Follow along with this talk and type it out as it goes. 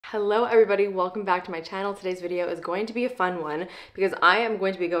Hello everybody, welcome back to my channel. Today's video is going to be a fun one because I am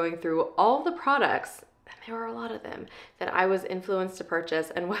going to be going through all the products, and there are a lot of them, that I was influenced to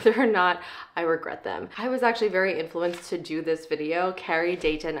purchase and whether or not I regret them. I was actually very influenced to do this video. Carrie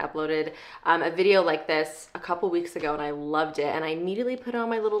Dayton uploaded a video like this a couple weeks ago and I loved it, and I immediately put it on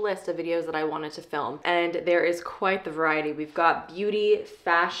my little list of videos that I wanted to film. And there is quite the variety. We've got beauty,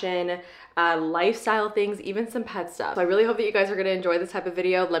 fashion, lifestyle things, even some pet stuff. So I really hope that you guys are going to enjoy this type of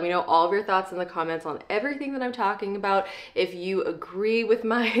video. Let me know all of your thoughts in the comments on everything that I'm talking about. If you agree with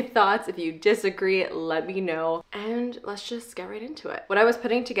my thoughts, if you disagree, let me know. And let's just get right into it. When I was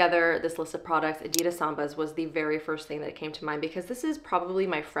putting together this list of products, Adidas Sambas was the very first thing that came to mind because this is probably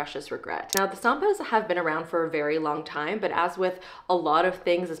my freshest regret. Now, the Sambas have been around for a very long time, but as with a lot of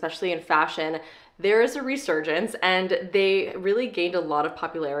things, especially in fashion, there is a resurgence and they really gained a lot of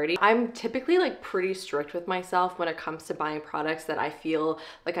popularity. I'm typically like pretty strict with myself when it comes to buying products that I feel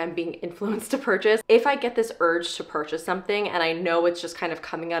like I'm being influenced to purchase. If I get this urge to purchase something and I know it's just kind of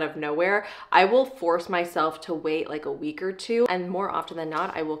coming out of nowhere, I will force myself to wait like a week or two, and more often than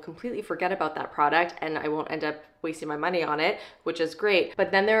not, I will completely forget about that product and I won't end up wasting my money on it, which is great. But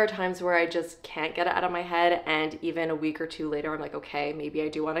then there are times where I just can't get it out of my head, and even a week or two later, I'm like, okay, maybe I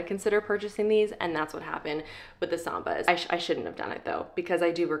do want to consider purchasing these, and that's what happened with the Sambas. I shouldn't have done it though, because I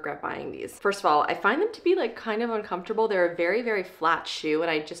do regret buying these. First of all, I find them to be like kind of uncomfortable. They're a very, very flat shoe,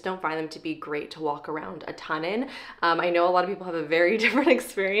 and I just don't find them to be great to walk around a ton in. I know a lot of people have a very different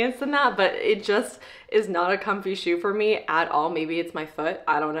experience than that, but it just is not a comfy shoe for me at all. Maybe it's my foot,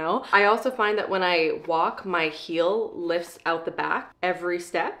 I don't know. I also find that when I walk, my heel lifts out the back every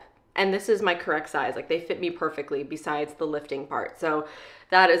step, and this is my correct size. Like, they fit me perfectly besides the lifting part. So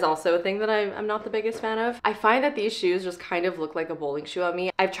that is also a thing that I'm not the biggest fan of. I find that these shoes just kind of look like a bowling shoe on me.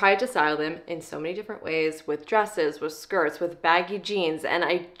 I've tried to style them in so many different ways, with dresses, with skirts, with baggy jeans, and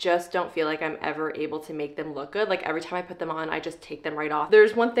I just don't feel like I'm ever able to make them look good. Like, every time I put them on, I just take them right off.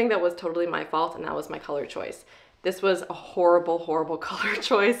 There's one thing that was totally my fault, and that was my color choice. This was a horrible, horrible color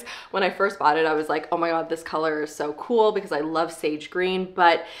choice. When I first bought it, I was like, oh my God, this color is so cool because I love sage green,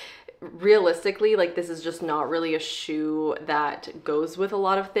 but realistically, like, this is just not really a shoe that goes with a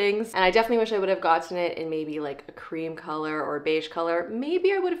lot of things. And I definitely wish I would have gotten it in maybe like a cream color or a beige color.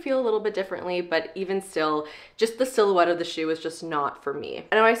 Maybe I would feel a little bit differently, but even still, just the silhouette of the shoe is just not for me.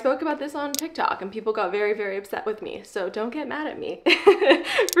 And I spoke about this on TikTok and people got very, very upset with me. So don't get mad at me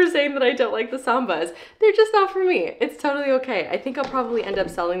for saying that I don't like the Sambas. They're just not for me. It's totally okay. I think I'll probably end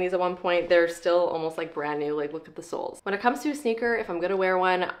up selling these at one point. They're still almost like brand new. Like, look at the soles. When it comes to a sneaker, if I'm gonna wear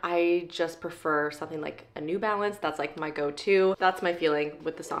one, I just prefer something like a New Balance. That's like my go-to. That's my feeling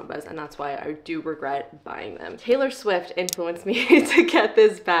with the Sambas, and that's why I do regret buying them. Taylor Swift influenced me to get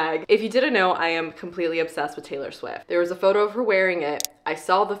this bag. If you didn't know, I am completely obsessed with Taylor Swift. There was a photo of her wearing it. I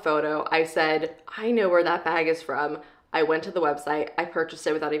saw the photo. I said, I know where that bag is from. I went to the website, I purchased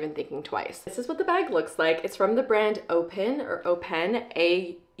it without even thinking twice. This is what the bag looks like. It's from the brand Open, or Open,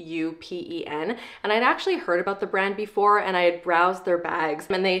 A-U-P-E-N. And I'd actually heard about the brand before, and I had browsed their bags,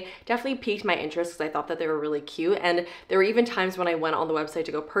 and they definitely piqued my interest because I thought that they were really cute. And there were even times when I went on the website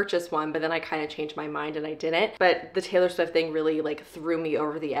to go purchase one, but then I kind of changed my mind and I didn't. But the Taylor Swift thing really like threw me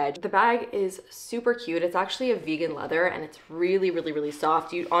over the edge. The bag is super cute. It's actually a vegan leather, and it's really, really, really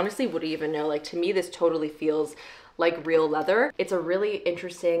soft. You honestly wouldn't even know. Like, to me, this totally feels like real leather. It's a really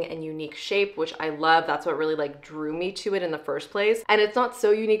interesting and unique shape, which I love. That's what really like drew me to it in the first place. And it's not so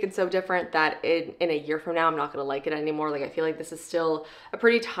unique and so different that in a year from now, I'm not gonna like it anymore. Like, I feel like this is still a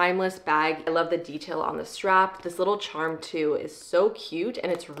pretty timeless bag. I love the detail on the strap. This little charm too is so cute,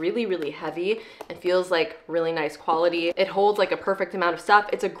 and it's really, really heavy and feels like really nice quality. It holds like a perfect amount of stuff.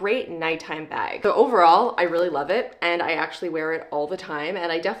 It's a great nighttime bag. So overall, I really love it, and I actually wear it all the time,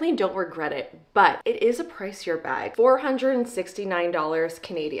 and I definitely don't regret it, but it is a pricier bag. $469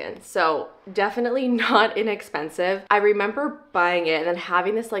 Canadian. So definitely not inexpensive. I remember buying it and then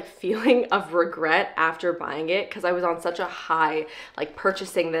having this like feeling of regret after buying it because I was on such a high, like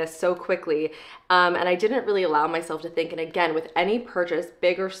purchasing this so quickly. And I didn't really allow myself to think. And again, with any purchase,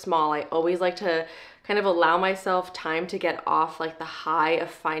 big or small, I always like to kind of allow myself time to get off like the high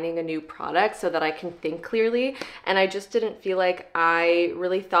of finding a new product so that I can think clearly. And I just didn't feel like I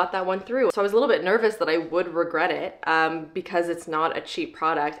really thought that one through. So I was a little bit nervous that I would regret it because it's not a cheap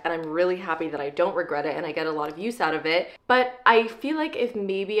product, and I'm really happy that I don't regret it and I get a lot of use out of it. But I feel like if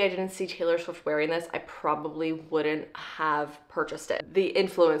maybe I didn't see Taylor Swift wearing this, I probably wouldn't have purchased it. The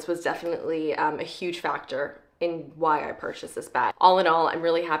influence was definitely a huge factor in why I purchased this bag. All in all, I'm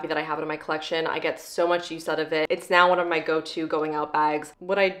really happy that I have it in my collection. I get so much use out of it. It's now one of my go-to going out bags.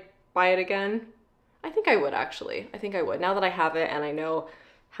 Would I buy it again? I think I would, actually. I think I would. Now that I have it and I know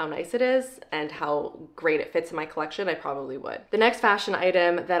how nice it is and how great it fits in my collection, I probably would. The next fashion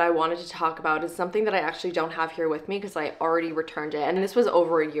item that I wanted to talk about is something that I actually don't have here with me because I already returned it. And this was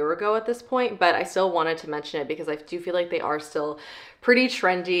over a year ago at this point, but I still wanted to mention it because I do feel like they are still pretty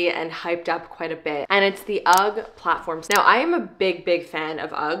trendy and hyped up quite a bit. And it's the UGG platforms. Now, I am a big fan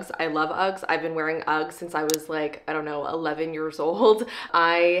of UGGs. I love UGGs. I've been wearing UGGs since I was like, I don't know, 11 years old.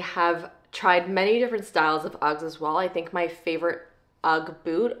 I have tried many different styles of UGGs as well. I think my favorite UGG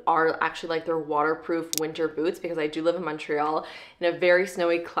boot are actually like their waterproof winter boots because I do live in Montreal in a very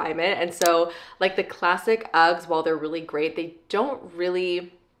snowy climate. And so like the classic UGGs, while they're really great, they don't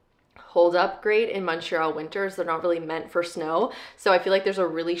really hold up great in Montreal winters. They're not really meant for snow. So I feel like there's a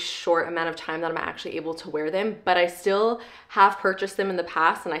really short amount of time that I'm actually able to wear them, but I still have purchased them in the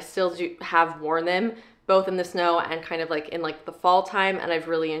past and I still have worn them both in the snow and kind of like in like the fall time, and I've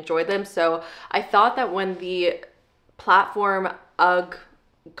really enjoyed them. So I thought that when the platform UGG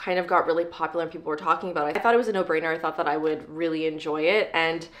kind of got really popular and people were talking about it, I thought it was a no-brainer. I thought that I would really enjoy it,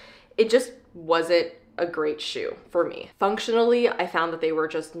 and it just wasn't a great shoe for me. Functionally, I found that they were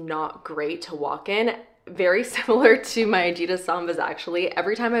just not great to walk in. Very similar to my Adidas Sambas actually.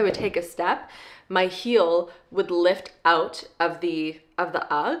 Every time I would take a step, my heel would lift out of the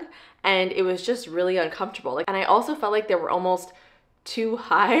UGG, and it was just really uncomfortable. And I also felt like they were almost too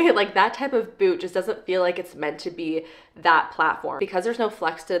high. Like that type of boot just doesn't feel like it's meant to be that platform because there's no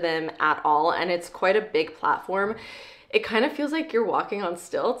flex to them at all, and it's quite a big platform. It kind of feels like you're walking on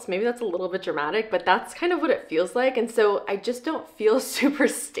stilts. Maybe that's a little bit dramatic, but that's kind of what it feels like. And so I just don't feel super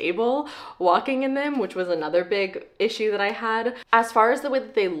stable walking in them, which was another big issue that I had. As far as the way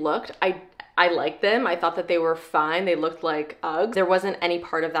that they looked, I liked them. I thought that they were fine. They looked like UGGs. There wasn't any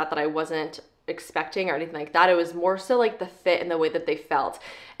part of that I wasn't expecting or anything like that. It was more so like the fit and the way that they felt.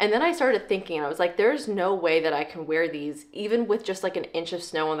 And then I started thinking, I was like, there's no way that I can wear these even with just like an inch of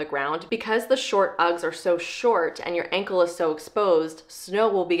snow on the ground, because the short UGGs are so short and your ankle is so exposed, snow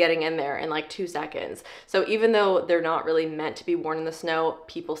will be getting in there in like 2 seconds. So even though they're not really meant to be worn in the snow,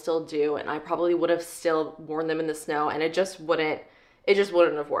 people still do, and I probably would have still worn them in the snow, and it just wouldn't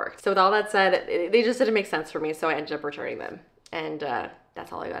have worked. So with all that said, they just didn't make sense for me, so I ended up returning them. And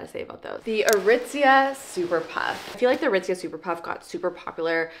that's all I gotta say about those. The Aritzia Super Puff. I feel like the Aritzia Super Puff got super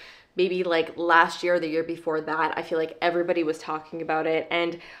popular maybe like last year or the year before that. I feel like everybody was talking about it,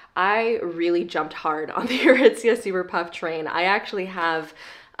 and I really jumped hard on the Aritzia Super Puff train. I actually have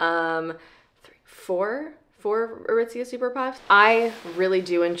four Aritzia Super Puffs. I really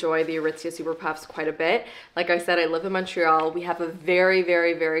do enjoy the Aritzia Super Puffs quite a bit. Like I said, I live in Montreal. We have a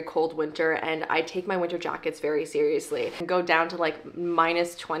very cold winter, and I take my winter jackets very seriously. And go down to like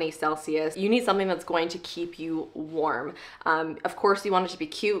 -20 Celsius. You need something that's going to keep you warm. Of course you want it to be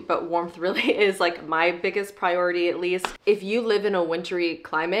cute, but warmth really is like my biggest priority, at least. If you live in a wintry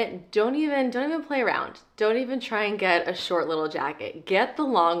climate, don't even play around. Don't even try and get a short little jacket. Get the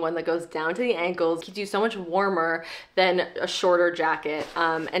long one that goes down to the ankles, keeps you so much warmer than a shorter jacket.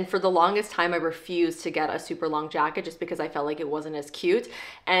 And for the longest time, I refused to get a super long jacket just because I felt like it wasn't as cute,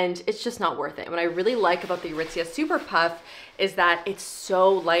 and it's just not worth it. What I really like about the Aritzia Super Puff is that it's so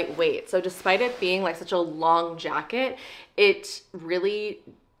lightweight. So despite it being like such a long jacket, it really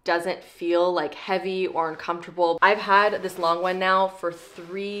doesn't feel like heavy or uncomfortable. I've had this long one now for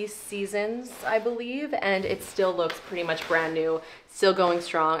 3 seasons, I believe, and it still looks pretty much brand new, still going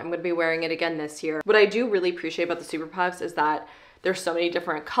strong. I'm gonna be wearing it again this year. What I do really appreciate about the Super Puffs is that there's so many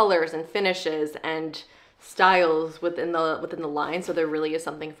different colors and finishes and styles within the line, so there really is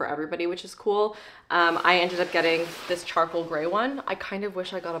something for everybody, which is cool. I ended up getting this charcoal gray one. I kind of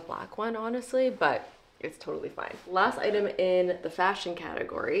wish I got a black one, honestly, but it's totally fine. Last item in the fashion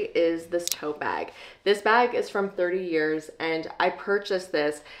category is this tote bag. This bag is from 30 Years, and I purchased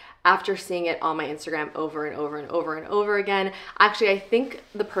this after seeing it on my Instagram over and over again. Actually, I think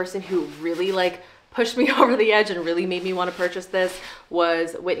the person who really like pushed me over the edge and really made me want to purchase this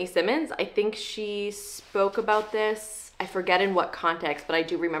was Whitney Simmons. I think she spoke about this. I forget in what context, but I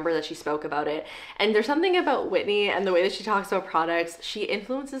do remember that she spoke about it. And there's something about Whitney and the way that she talks about products. She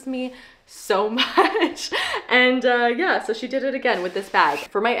influences me so much. And yeah, so she did it again with this bag.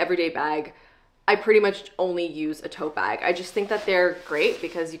 For my everyday bag, I pretty much only use a tote bag. I just think that they're great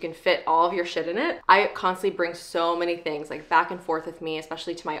because you can fit all of your shit in it. I constantly bring so many things like back and forth with me,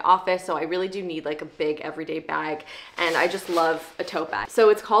 especially to my office. So I really do need like a big everyday bag, and I just love a tote bag. So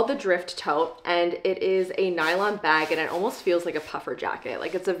it's called the Drift Tote, and it is a nylon bag, and it almost feels like a puffer jacket.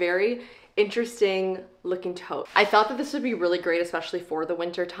 Like it's a very interesting looking tote. I thought that this would be really great, especially for the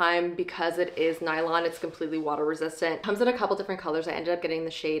winter time, because it is nylon. It's completely water resistant. It comes in a couple different colors. I ended up getting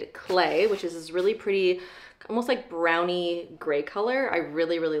the shade Clay, which is this this really pretty, almost like brownie gray color. I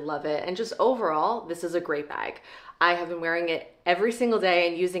really, really love it. And just overall, this is a great bag. I have been wearing it every single day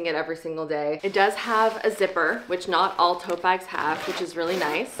and using it every single day. It does have a zipper, which not all tote bags have, which is really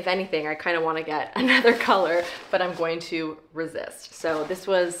nice. If anything, I kind of want to get another color, but I'm going to resist. So this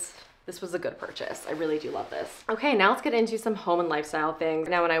was a good purchase. I really do love this. Okay, now let's get into some home and lifestyle things.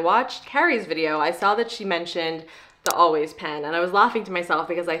 Now, when I watched Carrie's video, I saw that she mentioned the Always pen, and I was laughing to myself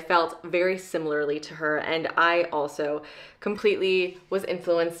because I felt very similarly to her, and I also completely was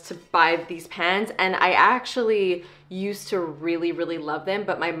influenced to buy these pens, and I actually used to really, really love them,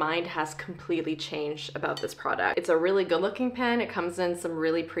 but my mind has completely changed about this product. It's a really good looking pen. It comes in some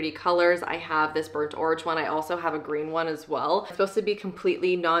really pretty colors. I have this burnt orange one. I also have a green one as well. It's supposed to be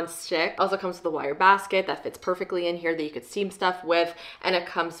completely non-stick. Also comes with a wire basket that fits perfectly in here that you could steam stuff with, and it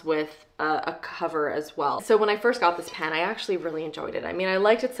comes with a cover as well. So when I first got this pen, I actually really enjoyed it. I mean, I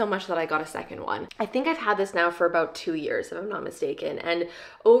liked it so much that I got a second one. I think I've had this now for about 2 years, if I'm not mistaken. And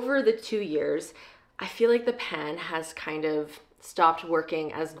over the 2 years, I feel like the pen has kind of stopped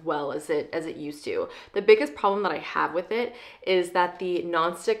working as well as it used to. The biggest problem that I have with it is that the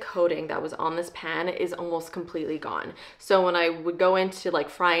nonstick coating that was on this pan is almost completely gone. So when I would go into like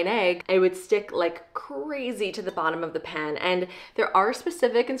fry an egg, it would stick like crazy to the bottom of the pan. And there are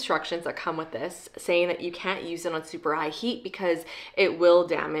specific instructions that come with this saying that you can't use it on super high heat because it will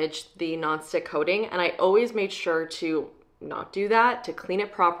damage the nonstick coating. And I always made sure to not do that, to clean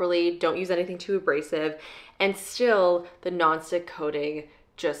it properly, don't use anything too abrasive, and still the nonstick coating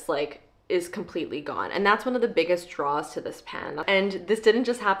just like is completely gone. And that's one of the biggest draws to this pen. And this didn't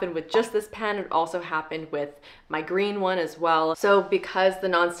just happen with just this pen, it also happened with my green one as well. So because the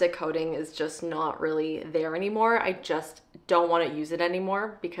nonstick coating is just not really there anymore, I just don't want to use it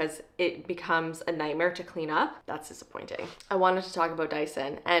anymore because it becomes a nightmare to clean up. That's disappointing. I wanted to talk about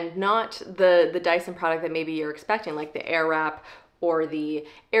Dyson, and not the Dyson product that maybe you're expecting, like the Airwrap or the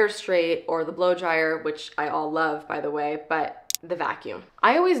Air Straight or the blow dryer, which I all love, by the way, but the vacuum.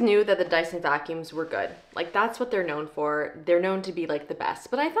 I always knew that the Dyson vacuums were good. Like, that's what they're known for. They're known to be like the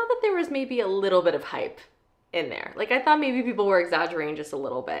best, but I thought that there was maybe a little bit of hype in there. Like, I thought maybe people were exaggerating just a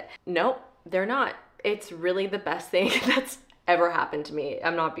little bit. Nope, they're not. It's really the best thing that's ever happened to me.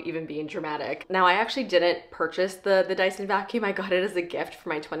 I'm not even being dramatic. Now, I actually didn't purchase the Dyson vacuum. I got it as a gift for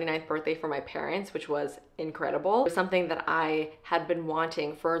my 29th birthday from my parents, which was incredible. It was something that I had been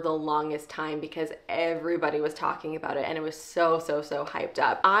wanting for the longest time because everybody was talking about it and it was so hyped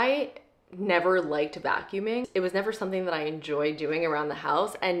up. I never liked vacuuming. It was never something that I enjoyed doing around the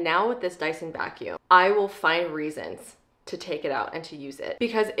house. And now with this Dyson vacuum, I will find reasons to take it out and to use it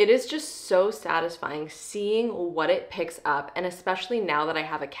because it is just so satisfying seeing what it picks up. And especially now that I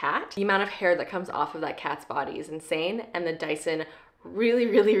have a cat, the amount of hair that comes off of that cat's body is insane, and the Dyson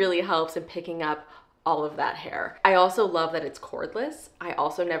really helps in picking up all of that hair. I also love that it's cordless. I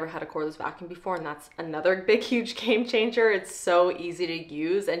also never had a cordless vacuum before, and that's another big huge game changer. It's so easy to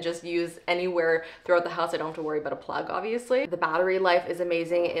use and just use anywhere throughout the house. I don't have to worry about a plug, obviously. The battery life is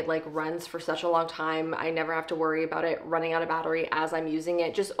amazing. It like runs for such a long time. I never have to worry about it running out of battery as I'm using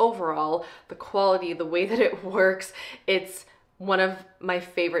it. Just overall, the quality, the way that it works, it's one of my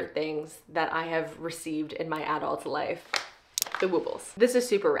favorite things that I have received in my adult life. The Woobles. This is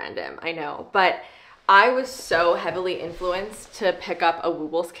super random, I know, but I was so heavily influenced to pick up a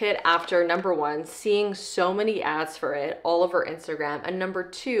Woobles kit after, number one, seeing so many ads for it all over Instagram, and number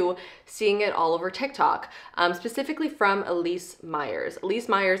two, seeing it all over TikTok, specifically from Elise Myers. Elise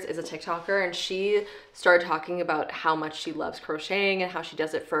Myers is a TikToker, and she started talking about how much she loves crocheting and how she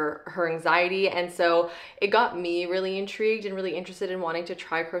does it for her anxiety. And so it got me really intrigued and really interested in wanting to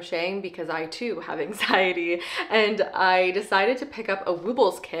try crocheting because I too have anxiety. And I decided to pick up a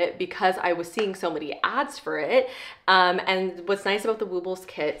Woobles kit because I was seeing so many ads for it. And what's nice about the Woobles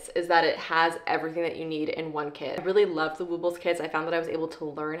kits is that it has everything that you need in one kit. I really loved the Woobles kits. I found that I was able to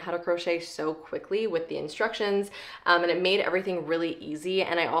learn how to crochet so quickly with the instructions, and it made everything really easy.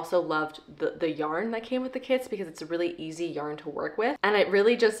 And I also loved the yarn that came with the kits because it's a really easy yarn to work with. And it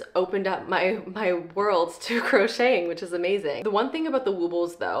really just opened up my world to crocheting, which is amazing. The one thing about the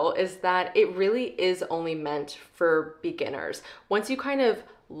Woobles though is that it really is only meant for beginners. Once you kind of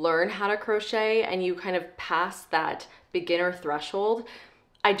learn how to crochet and you kind of pass that beginner threshold,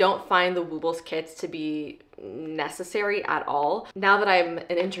 I don't find the Woobles kits to be necessary at all. Now that I'm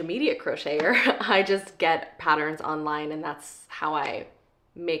an intermediate crocheter, I just get patterns online and that's how I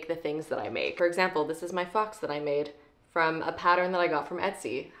make the things that I make. For example, this is my fox that I made from a pattern that I got from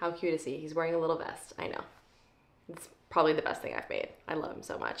Etsy. How cute is he? He's wearing a little vest. I know. It's probably the best thing I've made. I love them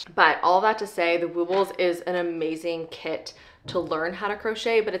so much. But all that to say, the Woobles is an amazing kit to learn how to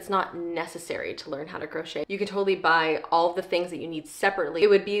crochet, but it's not necessary to learn how to crochet. You can totally buy all of the things that you need separately. It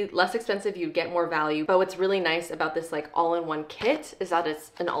would be less expensive, you'd get more value. But what's really nice about this like all-in-one kit is that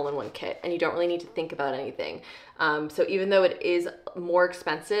it's an all-in-one kit and you don't really need to think about anything. So even though it is more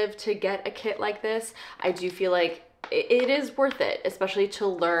expensive to get a kit like this, I do feel like it is worth it, especially to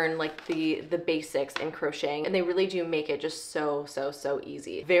learn like the basics in crocheting, and they really do make it just so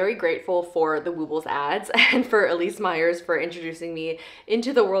easy. Very grateful for the Woobles ads and for Elise Myers for introducing me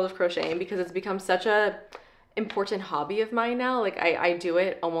into the world of crocheting, because it's become such a important hobby of mine now. Like I do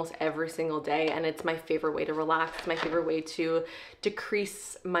it almost every single day, and it's my favorite way to relax. It's my favorite way to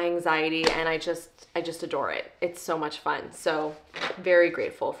decrease my anxiety, and I just adore it. It's so much fun. So very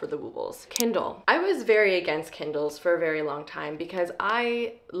grateful for the Woobles. Kindle. I was very against Kindles for a very long time because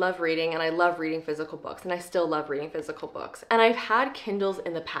I love reading and I love reading physical books, and I still love reading physical books. And I've had Kindles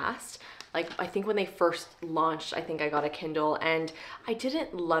in the past. Like, I think when they first launched, I think I got a Kindle and I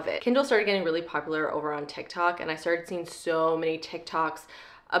didn't love it. Kindle started getting really popular over on TikTok, and I started seeing so many TikToks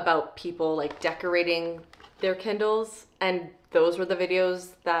about people like decorating their Kindles, and those were the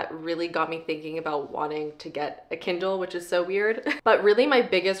videos that really got me thinking about wanting to get a Kindle, which is so weird. But really my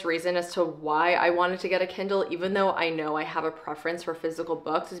biggest reason as to why I wanted to get a Kindle, even though I know I have a preference for physical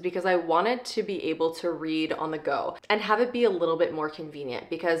books, is because I wanted to be able to read on the go and have it be a little bit more convenient.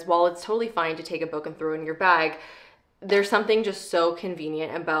 Because while it's totally fine to take a book and throw it in your bag, there's something just so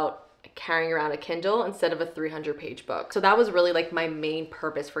convenient about carrying around a Kindle instead of a 300-page book. So that was really like my main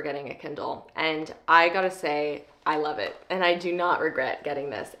purpose for getting a Kindle. And I gotta say, I love it. And I do not regret getting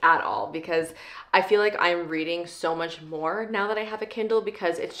this at all, because I feel like I'm reading so much more now that I have a Kindle,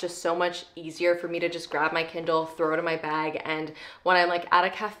 because it's just so much easier for me to just grab my Kindle, throw it in my bag, and when I'm like at a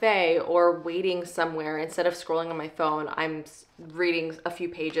cafe or waiting somewhere, instead of scrolling on my phone, I'm reading a few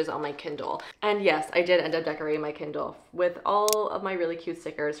pages on my Kindle. And yes, I did end up decorating my Kindle with all of my really cute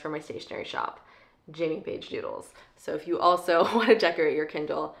stickers from my stationery shop, Jamie Paige Doodles. So if you also want to decorate your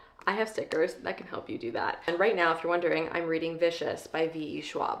Kindle, I have stickers that can help you do that. And right now, if you're wondering, I'm reading Vicious by V.E.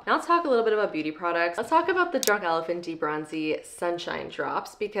 Schwab. Now let's talk a little bit about beauty products. Let's talk about the Drunk Elephant Debronzy Sunshine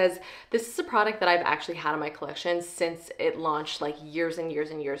Drops, because this is a product that I've actually had in my collection since it launched like years and years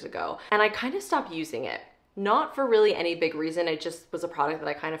and years ago. And I kind of stopped using it. Not for really any big reason, it just was a product that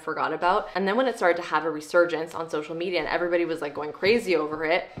I kind of forgot about. And then when it started to have a resurgence on social media and everybody was like going crazy over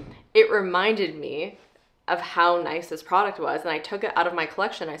it, it reminded me of how nice this product was, and I took it out of my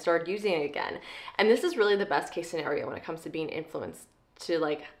collection. I started using it again. And this is really the best case scenario when it comes to being influenced to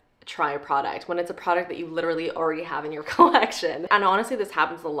like try a product, when it's a product that you literally already have in your collection. And honestly, this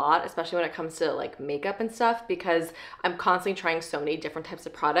happens a lot, especially when it comes to like makeup and stuff, because I'm constantly trying so many different types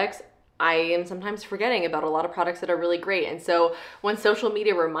of products. I am sometimes forgetting about a lot of products that are really great. And so when social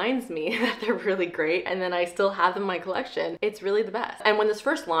media reminds me that they're really great and then I still have them in my collection, it's really the best. And when this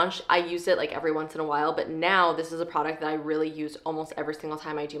first launched, I used it like every once in a while, but now this is a product that I really use almost every single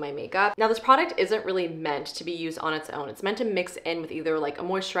time I do my makeup. Now this product isn't really meant to be used on its own. It's meant to mix in with either like a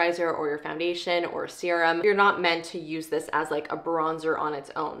moisturizer or your foundation or a serum. You're not meant to use this as like a bronzer on its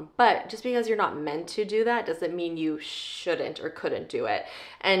own. But just because you're not meant to do that doesn't mean you shouldn't or couldn't do it.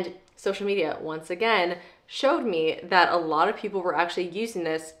 And social media, once again, showed me that a lot of people were actually using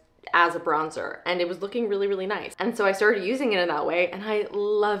this as a bronzer, and it was looking really, really nice. And so I started using it in that way, and I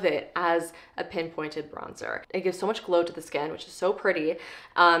love it as a pinpointed bronzer. It gives so much glow to the skin, which is so pretty,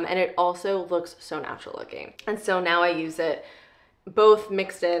 and it also looks so natural looking. And so now I use it both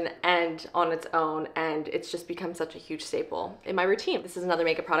mixed in and on its own, and it's just become such a huge staple in my routine. This is another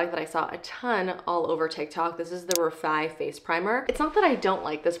makeup product that I saw a ton all over TikTok. This is the Refy Face Primer. It's not that I don't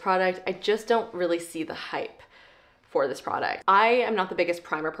like this product, I just don't really see the hype for this product. I am not the biggest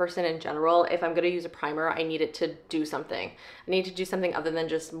primer person in general. If I'm gonna use a primer, I need it to do something. I need to do something other than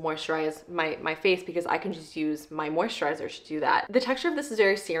just moisturize my face, because I can just use my moisturizer to do that. The texture of this is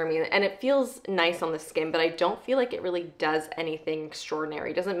very serumy and it feels nice on the skin, but I don't feel like it really does anything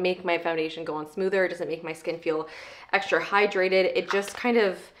extraordinary. It doesn't make my foundation go on smoother. It doesn't make my skin feel extra hydrated. It just kind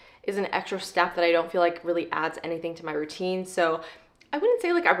of is an extra step that I don't feel like really adds anything to my routine. So I wouldn't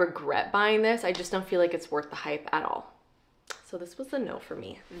say like I regret buying this, I just don't feel like it's worth the hype at all. So this was a no for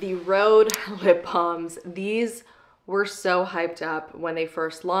me. The Rhode lip balms, these were so hyped up when they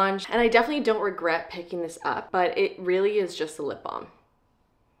first launched, and I definitely don't regret picking this up, but it really is just a lip balm.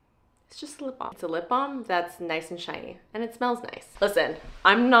 It's just a lip balm. It's a lip balm that's nice and shiny, and it smells nice. Listen,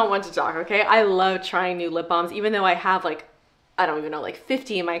 I'm not one to talk, okay? I love trying new lip balms, even though I have like I don't even know, like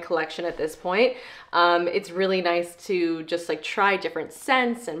 50 in my collection at this point. It's really nice to just like try different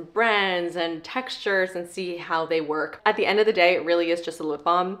scents and brands and textures and see how they work. At the end of the day, it really is just a lip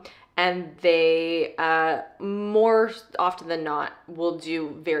balm, and they more often than not will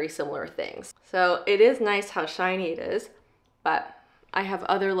do very similar things. So it is nice how shiny it is, but I have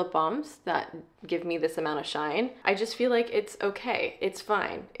other lip balms that give me this amount of shine. I just feel like it's okay. It's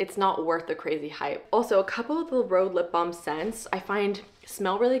fine. It's not worth the crazy hype. Also, a couple of the Rhode lip balm scents I find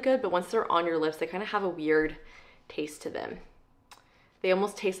smell really good, but once they're on your lips, they kind of have a weird taste to them. They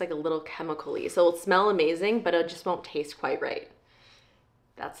almost taste like a little chemical-y. So it'll smell amazing, but it just won't taste quite right.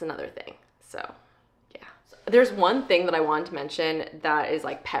 That's another thing. So yeah. There's one thing that I wanted to mention that is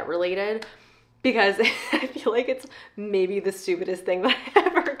like pet related, because I feel like it's maybe the stupidest thing that I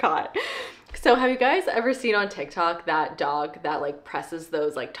ever got. So have you guys ever seen on TikTok that dog that like presses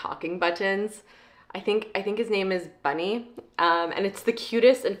those like talking buttons? I think his name is Bunny, and it's the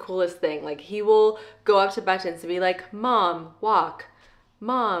cutest and coolest thing. Like he will go up to buttons and be like, "Mom, walk.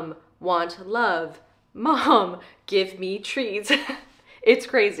 Mom, want love. Mom, give me treats." It's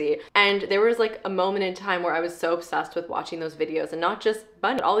crazy. And there was like a moment in time where I was so obsessed with watching those videos, and not just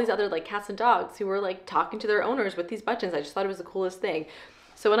Bunny, but all these other like cats and dogs who were like talking to their owners with these buttons. I just thought it was the coolest thing.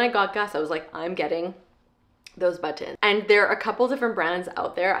 So when I got Gus, I was like, I'm getting those buttons. And there are a couple different brands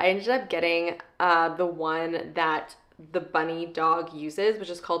out there. I ended up getting the one that the Bunny dog uses,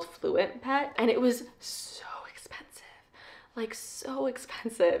 which is called Fluent Pet. And it was so expensive, like so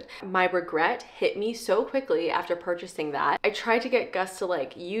expensive. My regret hit me so quickly after purchasing that. I tried to get Gus to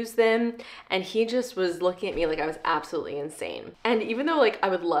like use them, and he just was looking at me like I was absolutely insane. And even though like I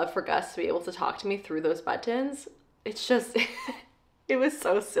would love for Gus to be able to talk to me through those buttons, it's just, it was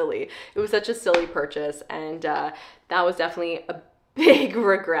so silly. It was such a silly purchase, and that was definitely a big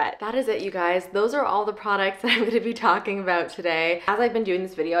regret. That is it, you guys. Those are all the products that I'm going to be talking about today. As I've been doing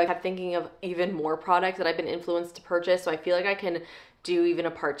this video, I kept thinking of even more products that I've been influenced to purchase, so I feel like I can do even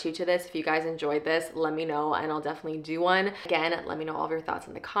a part 2 to this. If you guys enjoyed this, let me know and I'll definitely do one. Again, let me know all of your thoughts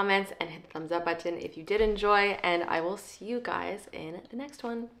in the comments and hit the thumbs up button if you did enjoy, and I will see you guys in the next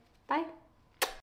one. Bye.